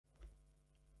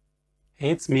Hey,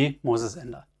 it's me, Moses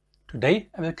Ender. Today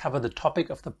I will cover the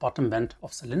topic of the bottom vent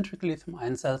of cylindrical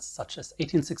lithium-ion cells such as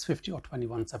 18650 or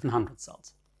 21700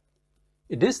 cells.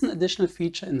 It is an additional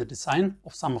feature in the design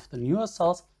of some of the newer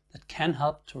cells that can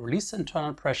help to release the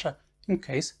internal pressure in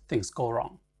case things go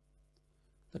wrong.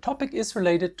 The topic is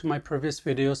related to my previous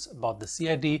videos about the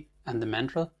CID and the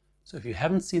mandrel, so if you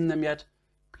haven't seen them yet,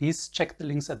 please check the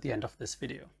links at the end of this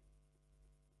video.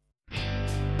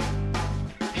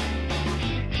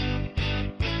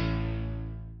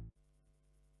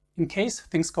 In case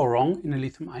things go wrong in a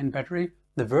lithium-ion battery,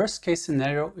 the worst case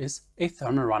scenario is a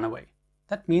thermal runaway.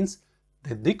 That means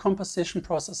the decomposition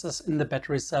processes in the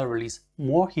battery cell release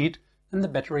more heat than the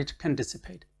battery can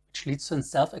dissipate, which leads to a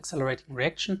self-accelerating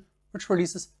reaction which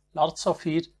releases lots of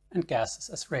heat and gases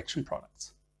as reaction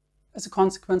products. As a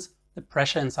consequence, the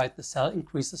pressure inside the cell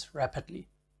increases rapidly,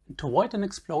 and to avoid an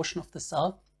explosion of the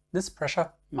cell, this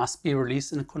pressure must be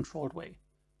released in a controlled way.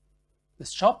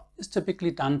 This job is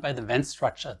typically done by the vent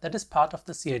structure that is part of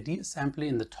the CID assembly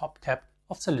in the top cap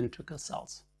of cylindrical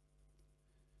cells.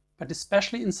 But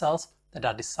especially in cells that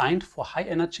are designed for high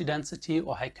energy density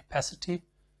or high capacity,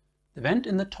 the vent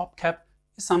in the top cap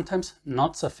is sometimes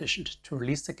not sufficient to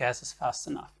release the gases fast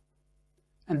enough.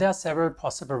 And there are several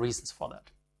possible reasons for that.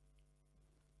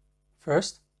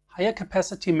 First, higher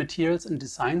capacity materials and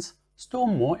designs store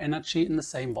more energy in the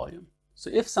same volume.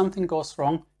 So if something goes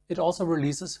wrong, it also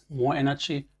releases more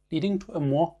energy, leading to a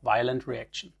more violent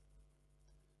reaction.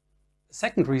 The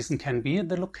second reason can be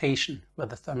the location where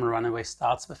the thermal runaway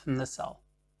starts within the cell.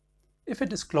 If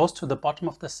it is close to the bottom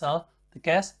of the cell, the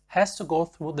gas has to go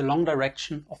through the long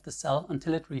direction of the cell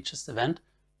until it reaches the vent,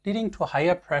 leading to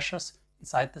higher pressures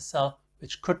inside the cell,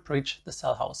 which could breach the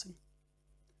cell housing.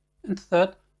 And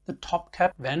third, the top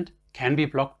cap vent can be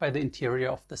blocked by the interior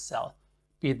of the cell,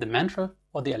 be it the mandrel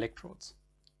or the electrodes.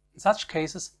 In such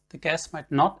cases, the gas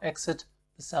might not exit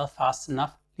the cell fast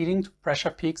enough, leading to pressure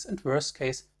peaks and, worst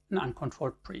case, an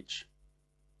uncontrolled breach.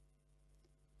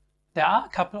 There are a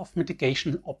couple of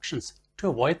mitigation options to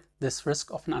avoid this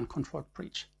risk of an uncontrolled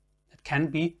breach. It can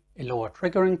be a lower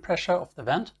triggering pressure of the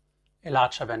vent, a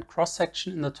larger vent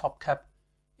cross-section in the top cap,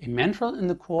 a mandrel in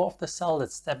the core of the cell that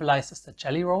stabilizes the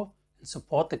jelly roll and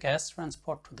support the gas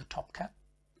transport to the top cap,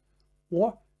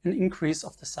 or an increase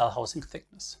of the cell housing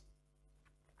thickness.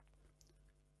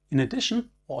 In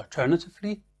addition, or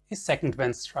alternatively, a second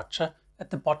vent structure at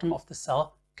the bottom of the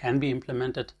cell can be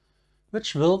implemented,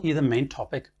 which will be the main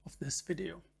topic of this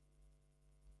video.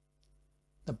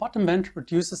 The bottom vent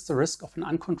reduces the risk of an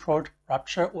uncontrolled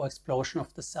rupture or explosion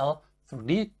of the cell through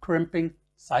decrimping,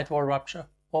 sidewall rupture,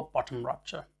 or bottom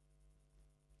rupture.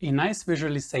 A nice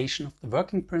visualization of the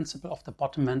working principle of the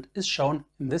bottom vent is shown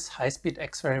in this high-speed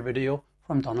X-ray video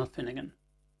from Donal Finegan.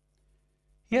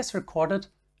 He has recorded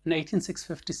an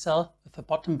 18650 cell with a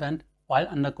bottom vent while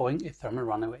undergoing a thermal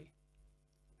runaway.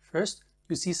 First,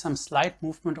 you see some slight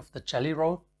movement of the jelly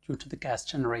roll due to the gas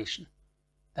generation.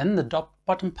 Then the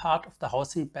bottom part of the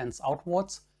housing bends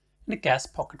outwards and a gas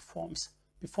pocket forms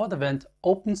before the vent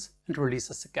opens and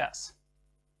releases the gas.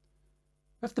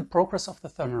 With the progress of the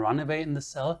thermal runaway in the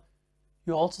cell,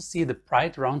 you also see the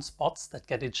bright round spots that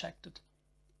get ejected.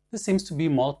 This seems to be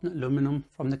molten aluminum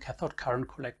from the cathode current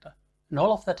collector, and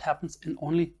all of that happens in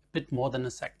only a bit more than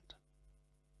a second.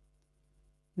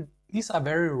 These are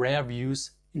very rare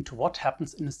views into what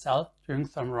happens in a cell during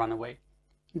thermal runaway.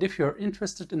 And if you're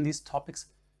interested in these topics,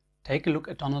 take a look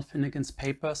at Donal Finegan's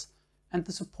papers and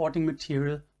the supporting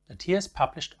material that he has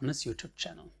published on his YouTube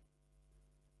channel.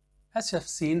 As you have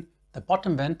seen, the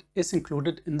bottom vent is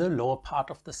included in the lower part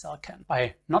of the cell can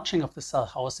by notching of the cell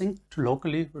housing to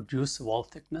locally reduce the wall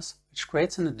thickness, which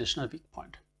creates an additional weak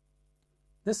point.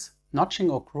 This notching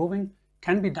or grooving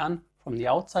can be done from the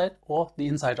outside or the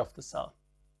inside of the cell.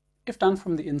 If done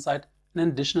from the inside, an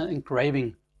additional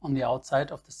engraving on the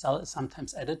outside of the cell is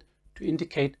sometimes added to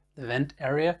indicate the vent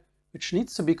area, which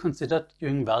needs to be considered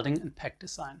during welding and pack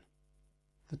design.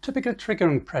 The typical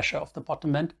triggering pressure of the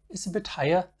bottom vent is a bit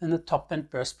higher than the top vent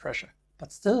burst pressure,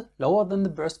 but still lower than the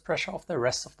burst pressure of the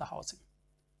rest of the housing.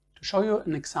 To show you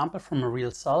an example from a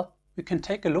real cell, we can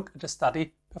take a look at a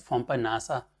study performed by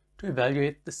NASA to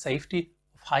evaluate the safety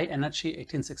of high-energy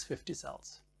 18650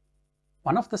 cells.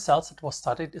 One of the cells that was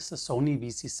studied is the Sony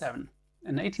VC7,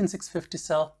 an 18650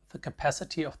 cell with a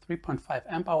capacity of 3.5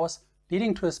 amp hours,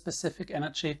 leading to a specific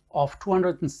energy of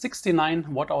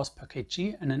 269 watt-hours per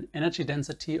kg and an energy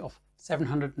density of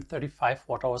 735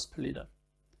 watt-hours per liter.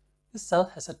 This cell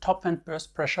has a top vent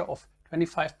burst pressure of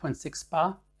 25.6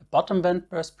 bar, a bottom vent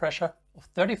burst pressure of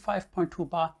 35.2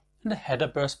 bar, and a header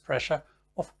burst pressure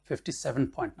of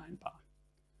 57.9 bar.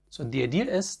 So the idea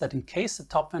is that in case the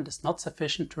top vent is not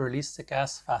sufficient to release the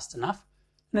gas fast enough,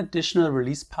 an additional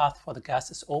release path for the gas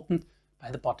is opened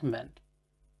by the bottom vent.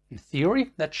 In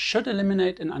theory, that should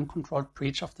eliminate an uncontrolled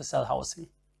breach of the cell housing.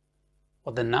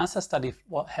 What the NASA study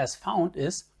has found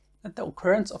is that the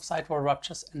occurrence of sidewall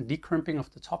ruptures and decrimping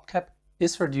of the top cap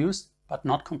is reduced but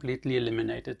not completely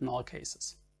eliminated in all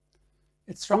cases.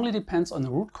 It strongly depends on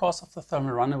the root cause of the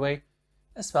thermal runaway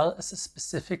as well as the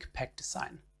specific pack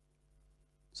design.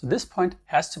 So this point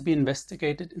has to be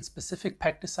investigated in specific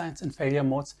pack designs and failure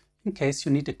modes in case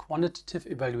you need a quantitative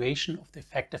evaluation of the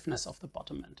effectiveness of the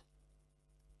bottom vent.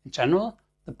 In general,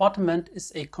 the bottom vent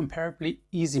is a comparably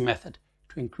easy method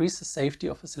to increase the safety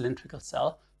of a cylindrical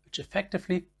cell, which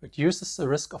effectively reduces the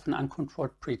risk of an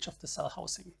uncontrolled breach of the cell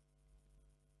housing.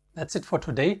 That's it for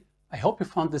today. I hope you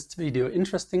found this video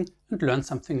interesting and learned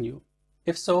something new.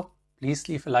 If so, please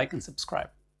leave a like and subscribe.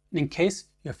 And in case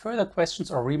you have further questions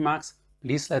or remarks,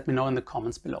 please let me know in the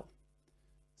comments below.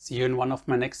 See you in one of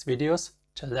my next videos.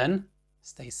 Till then,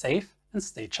 stay safe and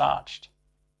stay charged.